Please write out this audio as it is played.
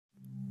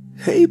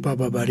Hey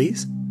Bubba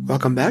buddies,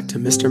 welcome back to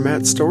Mr.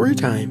 Matt's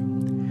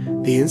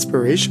Storytime. The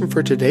inspiration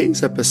for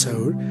today's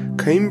episode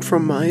came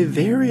from my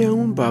very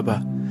own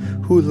Bubba,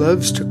 who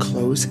loves to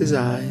close his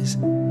eyes,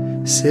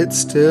 sit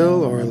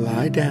still or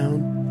lie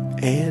down,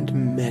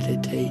 and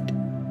meditate.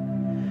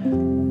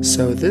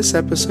 So this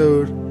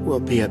episode will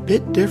be a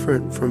bit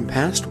different from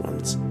past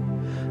ones.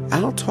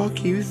 I'll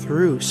talk you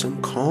through some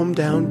calm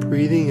down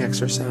breathing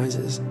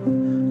exercises,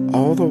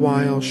 all the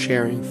while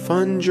sharing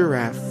fun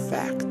giraffe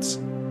facts.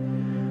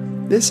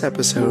 This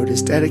episode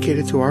is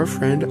dedicated to our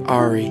friend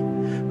Ari,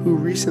 who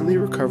recently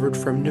recovered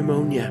from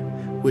pneumonia,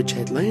 which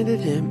had landed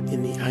him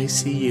in the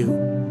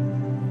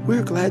ICU.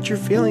 We're glad you're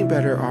feeling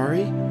better,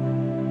 Ari.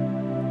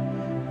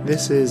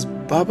 This is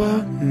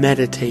Bubba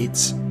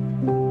Meditates.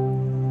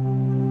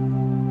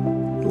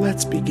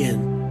 Let's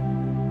begin.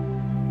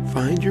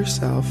 Find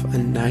yourself a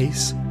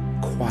nice,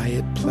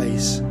 quiet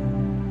place.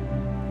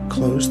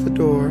 Close the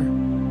door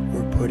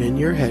or put in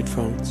your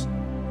headphones.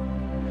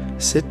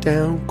 Sit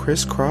down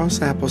crisscross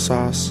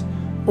applesauce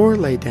or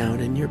lay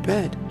down in your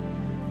bed,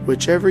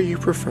 whichever you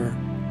prefer,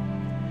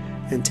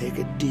 and take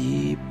a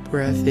deep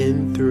breath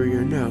in through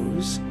your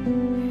nose.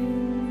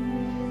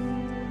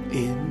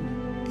 In,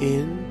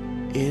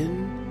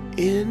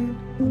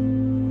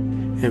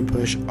 and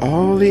push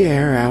all the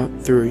air out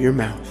through your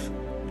mouth.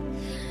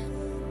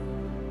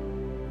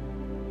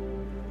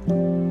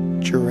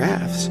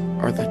 Giraffes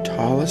are the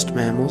tallest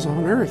mammals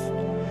on Earth,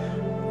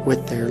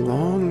 with their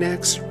long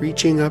necks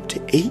reaching up to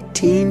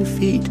 18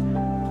 feet,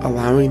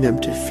 allowing them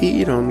to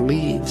feed on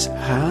leaves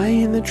high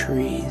in the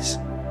trees.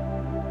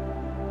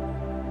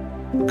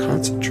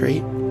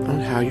 Concentrate on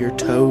how your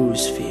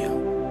toes feel.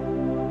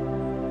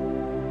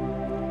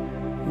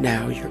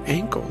 Now your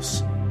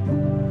ankles.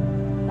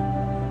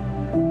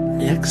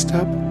 Next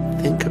up,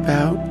 think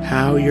about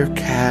how your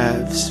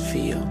calves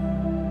feel.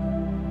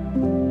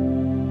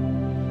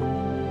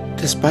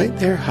 Despite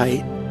their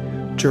height,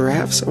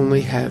 giraffes only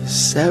have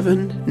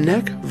 7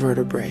 neck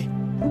vertebrae,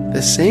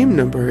 the same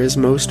number as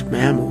most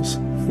mammals,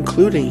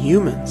 including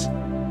humans.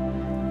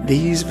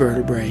 These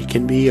vertebrae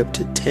can be up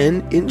to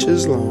 10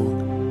 inches long.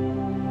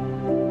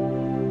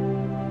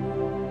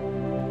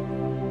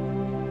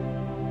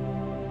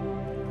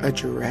 A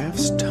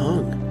giraffe's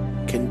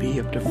tongue can be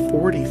up to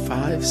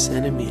 45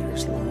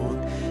 centimeters long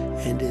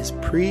and is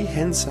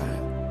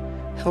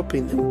prehensile,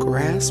 helping them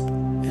grasp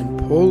and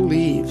pull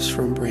leaves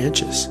from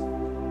branches.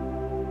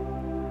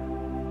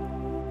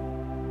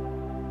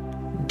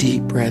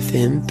 Deep breath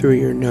in through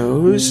your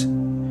nose.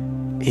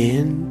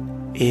 In,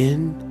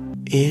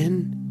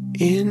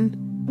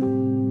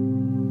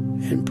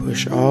 and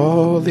push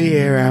all the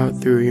air out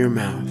through your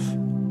mouth.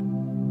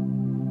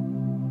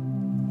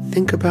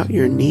 Think about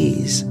your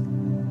knees.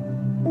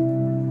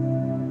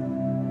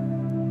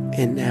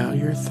 And now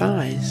your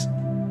thighs.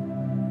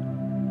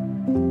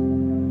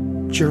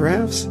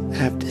 Giraffes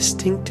have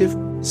distinctive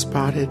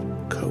spotted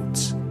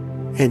coats,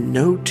 and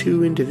no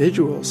two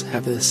individuals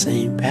have the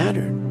same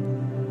pattern.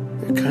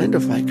 They're kind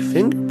of like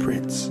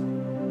fingerprints.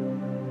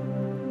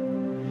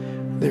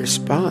 Their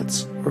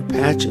spots or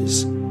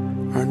patches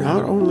are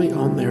not only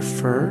on their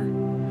fur,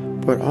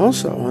 but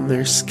also on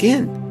their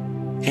skin,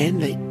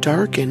 and they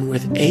darken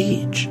with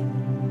age.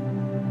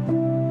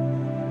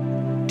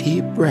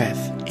 Deep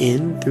breath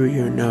in through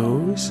your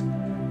nose.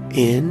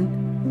 In,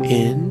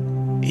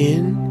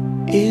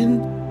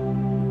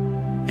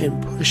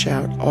 and push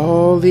out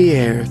all the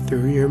air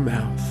through your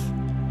mouth.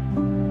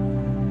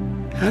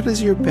 How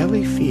does your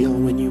belly feel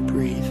when you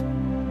breathe?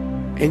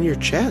 And your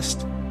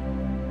chest?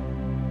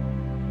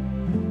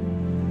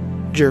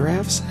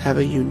 Giraffes have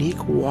a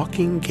unique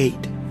walking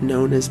gait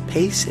known as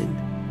pacing.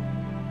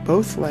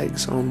 Both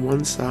legs on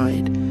one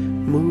side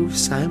move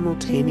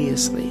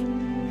simultaneously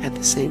at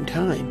the same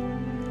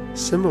time,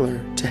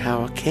 similar to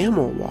how a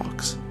camel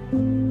walks.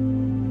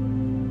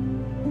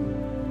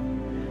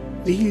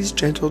 These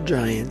gentle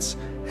giants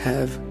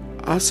have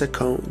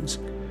ossicones,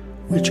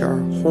 which are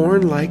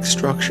horn-like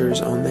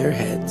structures on their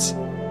heads.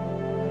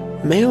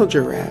 Male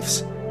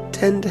giraffes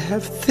tend to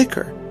have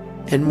thicker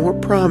and more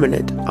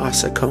prominent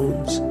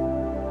ossicones.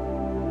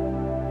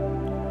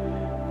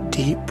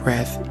 Deep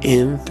breath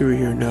in through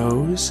your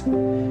nose.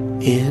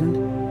 In,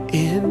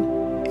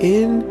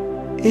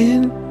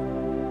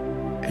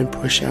 and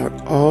push out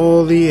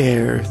all the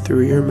air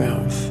through your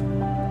mouth.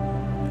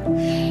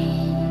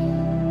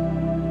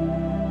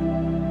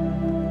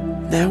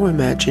 Now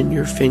imagine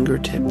your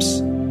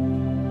fingertips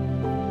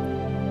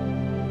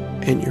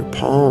and your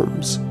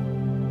palms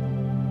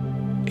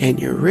and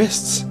your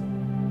wrists.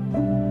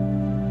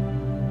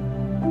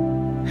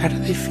 How do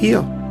they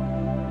feel?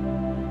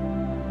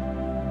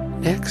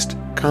 Next,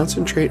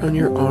 concentrate on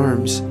your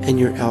arms and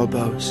your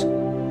elbows.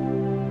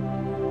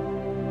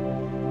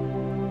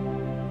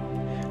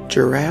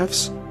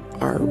 Giraffes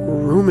are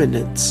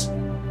ruminants,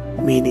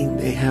 meaning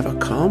they have a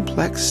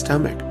complex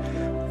stomach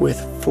with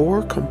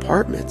 4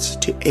 compartments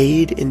to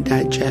aid in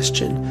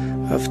digestion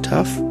of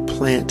tough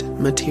plant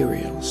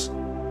materials.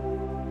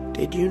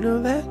 Did you know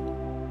that?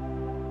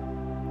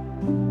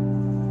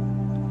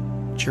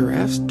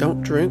 Giraffes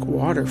don't drink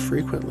water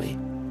frequently,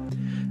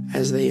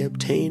 as they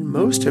obtain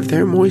most of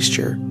their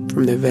moisture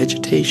from the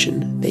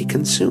vegetation they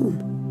consume.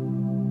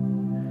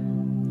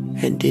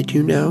 And did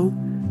you know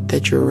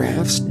that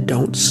giraffes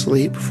don't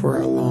sleep for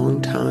a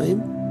long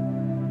time?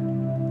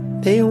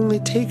 They only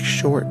take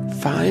short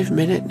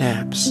 5-minute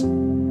naps.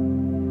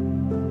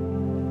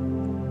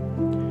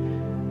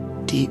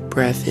 Deep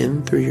breath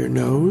in through your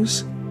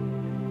nose.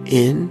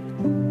 In,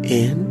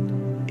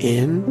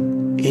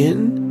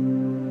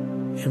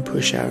 and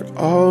push out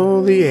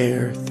all the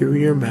air through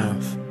your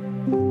mouth.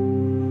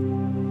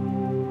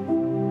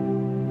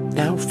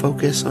 Now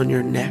focus on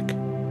your neck.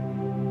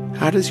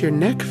 How does your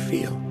neck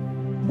feel?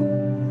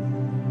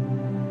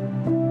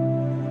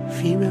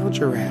 Female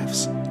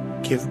giraffes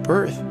give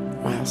birth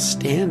while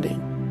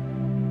standing,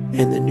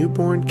 and the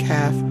newborn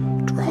calf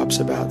drops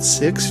about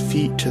 6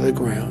 feet to the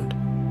ground.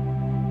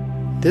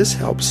 This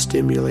helps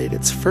stimulate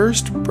its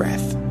first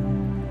breath.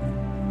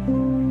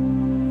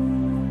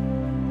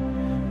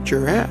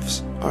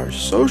 Giraffes are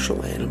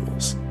social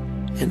animals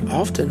and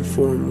often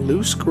form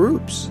loose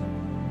groups.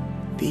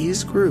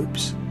 These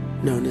groups,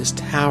 known as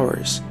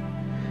towers,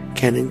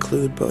 can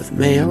include both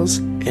males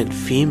and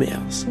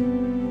females.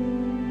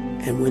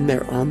 And when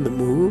they're on the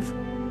move,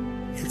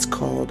 it's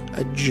called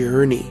a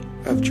journey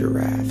of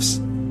giraffes.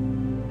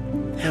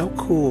 How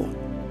cool!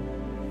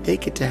 They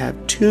get to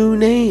have 2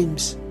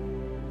 names.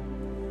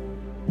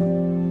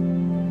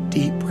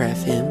 Deep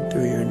breath in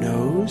through your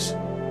nose.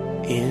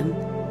 In,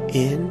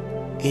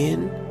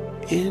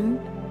 and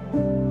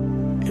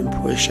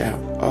push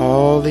out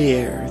all the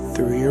air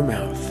through your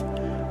mouth.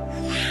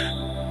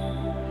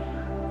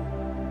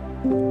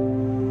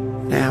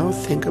 Now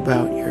think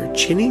about your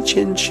chinny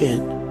chin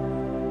chin,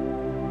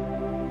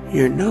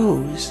 your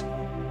nose,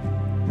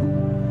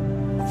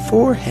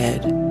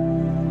 forehead,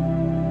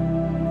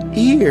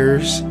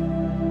 ears,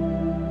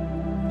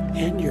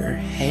 and your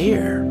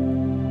hair.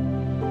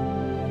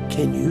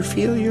 Can you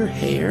feel your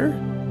hair?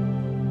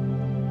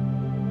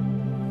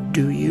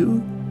 Do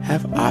you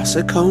have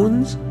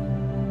ossicones?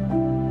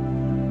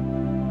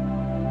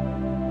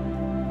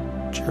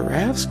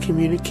 Giraffes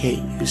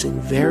communicate using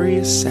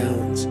various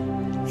sounds,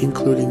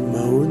 including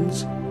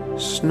moans,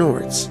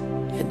 snorts,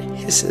 and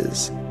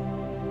hisses.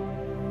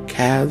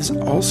 Calves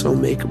also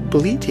make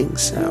bleating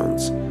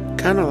sounds,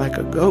 kind of like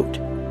a goat,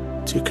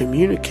 to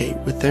communicate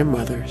with their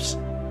mothers.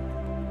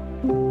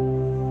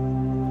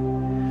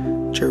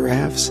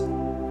 Giraffes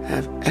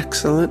have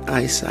excellent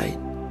eyesight,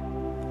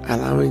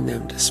 allowing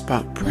them to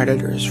spot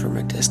predators from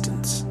a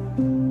distance.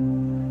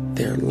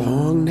 Their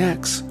long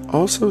necks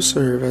also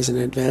serve as an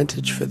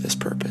advantage for this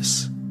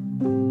purpose.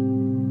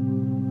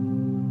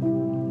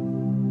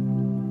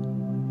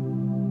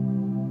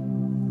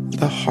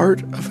 The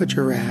heart of a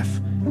giraffe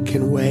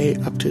can weigh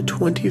up to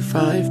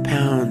 25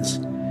 pounds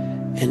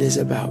and is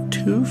about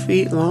 2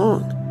 feet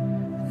long,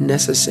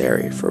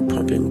 necessary for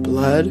pumping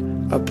blood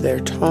up their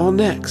tall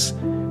necks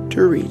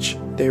to reach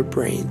their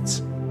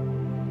brains.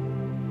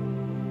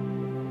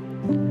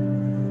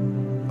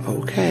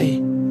 Okay,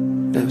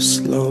 now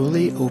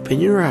slowly open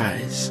your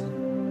eyes.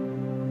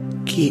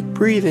 Keep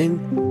breathing.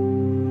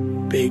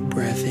 Big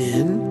breath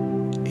in,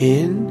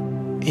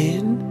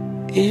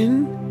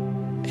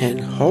 and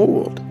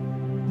hold.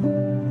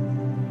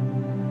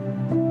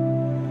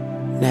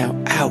 Now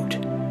out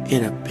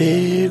in a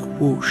big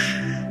whoosh.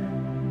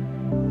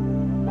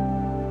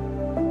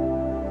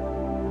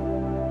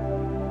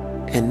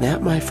 And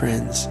that, my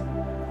friends,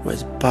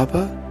 was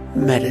Bubba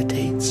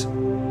Meditates.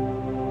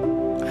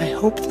 I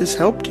hope this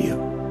helped you.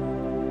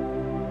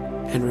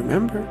 And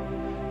remember,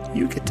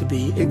 you get to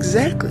be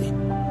exactly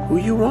who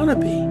you want to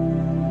be.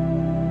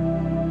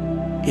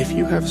 If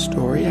you have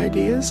story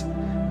ideas,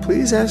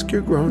 please ask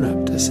your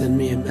grown-up to send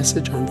me a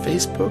message on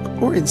Facebook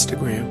or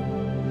Instagram.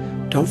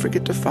 Don't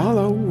forget to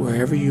follow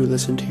wherever you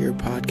listen to your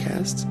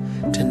podcasts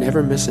to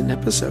never miss an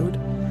episode.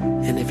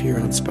 And if you're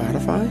on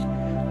Spotify,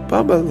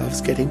 Bubba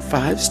loves getting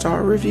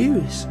 5-star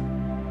reviews.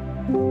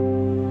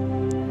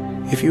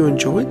 If you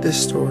enjoyed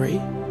this story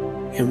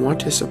and want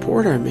to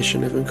support our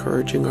mission of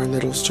encouraging our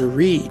littles to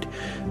read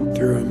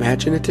through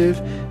imaginative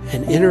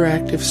and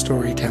interactive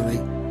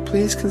storytelling,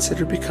 please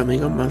consider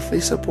becoming a monthly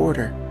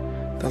supporter.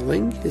 The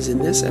link is in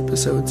this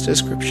episode's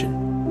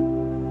description.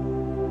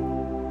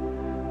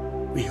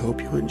 We hope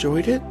you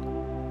enjoyed it.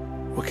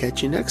 We'll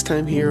catch you next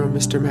time here on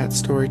Mr.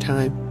 Matt's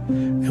Storytime,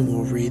 and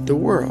we'll read the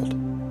world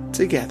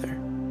together.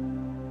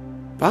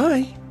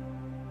 Bye!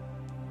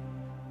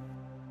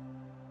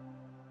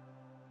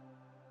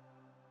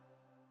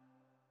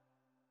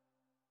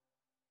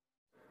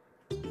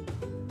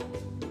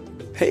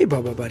 Hey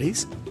Bubba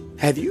Buddies,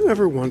 have you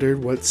ever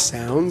wondered what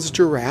sounds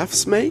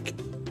giraffes make?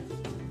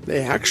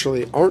 They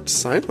actually aren't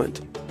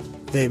silent.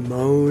 They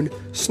moan,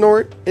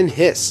 snort, and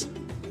hiss.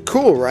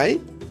 Cool,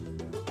 right?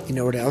 You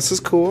know what else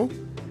is cool?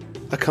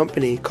 A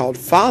company called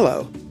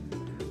Follow.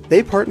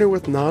 They partner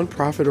with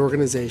non-profit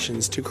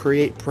organizations to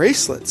create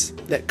bracelets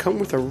that come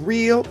with a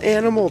real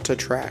animal to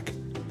track.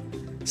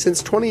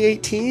 Since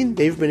 2018,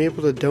 they've been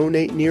able to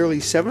donate nearly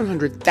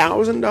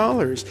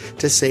 $700,000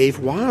 to save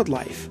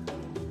wildlife.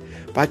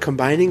 By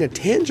combining a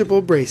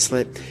tangible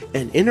bracelet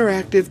and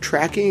interactive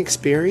tracking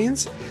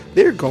experience,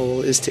 their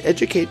goal is to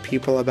educate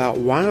people about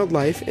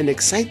wildlife and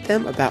excite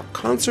them about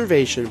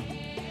conservation.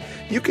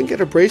 You can get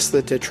a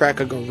bracelet to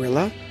track a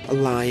gorilla, a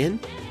lion,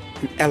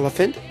 an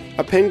elephant,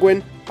 a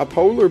penguin, a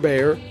polar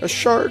bear, a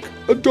shark,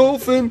 a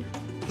dolphin,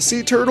 a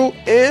sea turtle,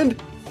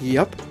 and,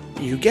 yup,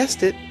 you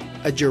guessed it,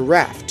 a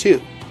giraffe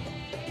too.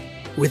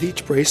 With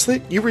each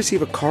bracelet, you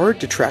receive a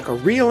card to track a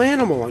real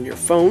animal on your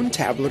phone,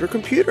 tablet, or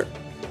computer.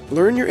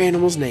 Learn your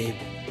animal's name,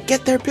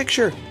 get their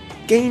picture,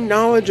 gain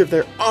knowledge of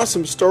their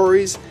awesome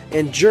stories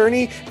and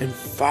journey, and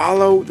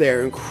follow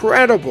their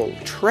incredible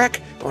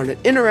trek on an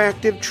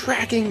interactive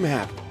tracking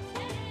map.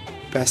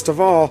 Best of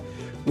all,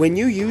 when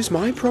you use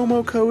my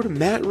promo code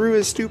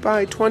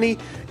MattRuistupi20,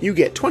 you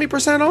get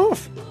 20%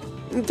 off.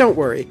 Don't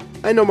worry,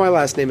 I know my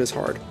last name is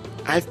hard.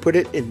 I've put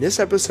it in this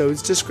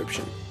episode's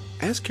description.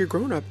 Ask your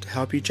grown-up to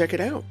help you check it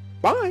out.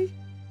 Bye!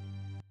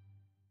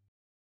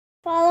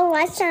 Follow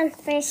us on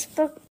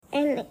Facebook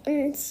and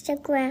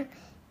Instagram,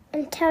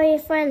 and tell your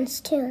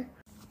friends too.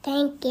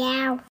 Thank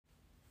you.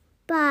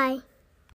 Bye.